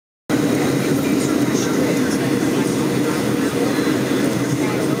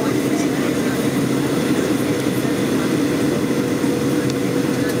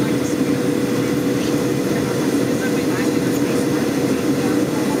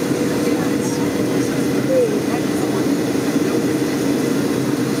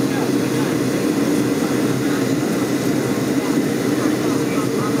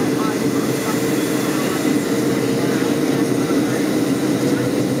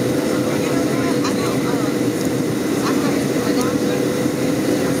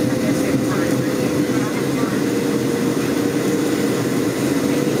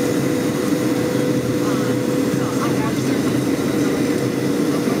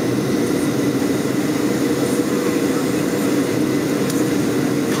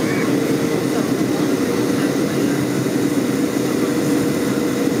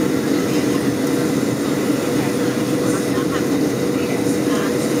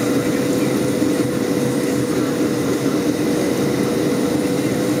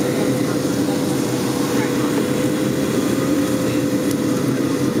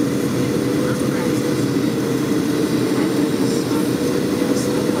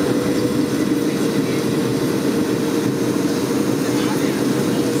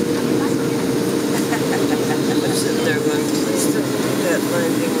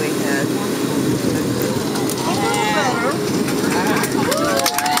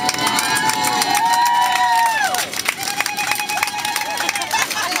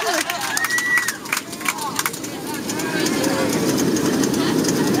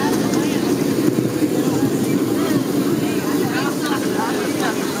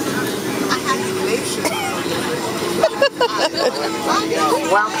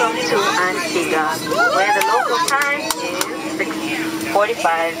time is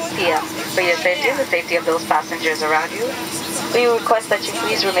 6:45 p.m. For your safety and the safety of those passengers around you, we request that you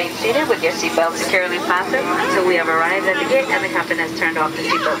please remain seated with your seatbelt securely fastened until we have arrived at the gate and the captain has turned off the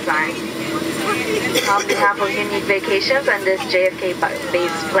seatbelt sign. On behalf of Unique Vacations and this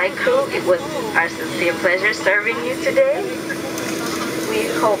JFK-based flight crew, it was our sincere pleasure serving you today. We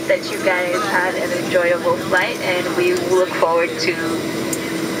hope that you guys had an enjoyable flight, and we look forward to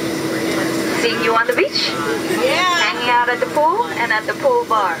seeing you on the beach, hanging out at the pool and at the pool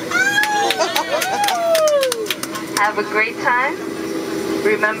bar. Have a great time.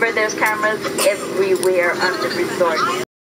 Remember, there's cameras everywhere on the resort.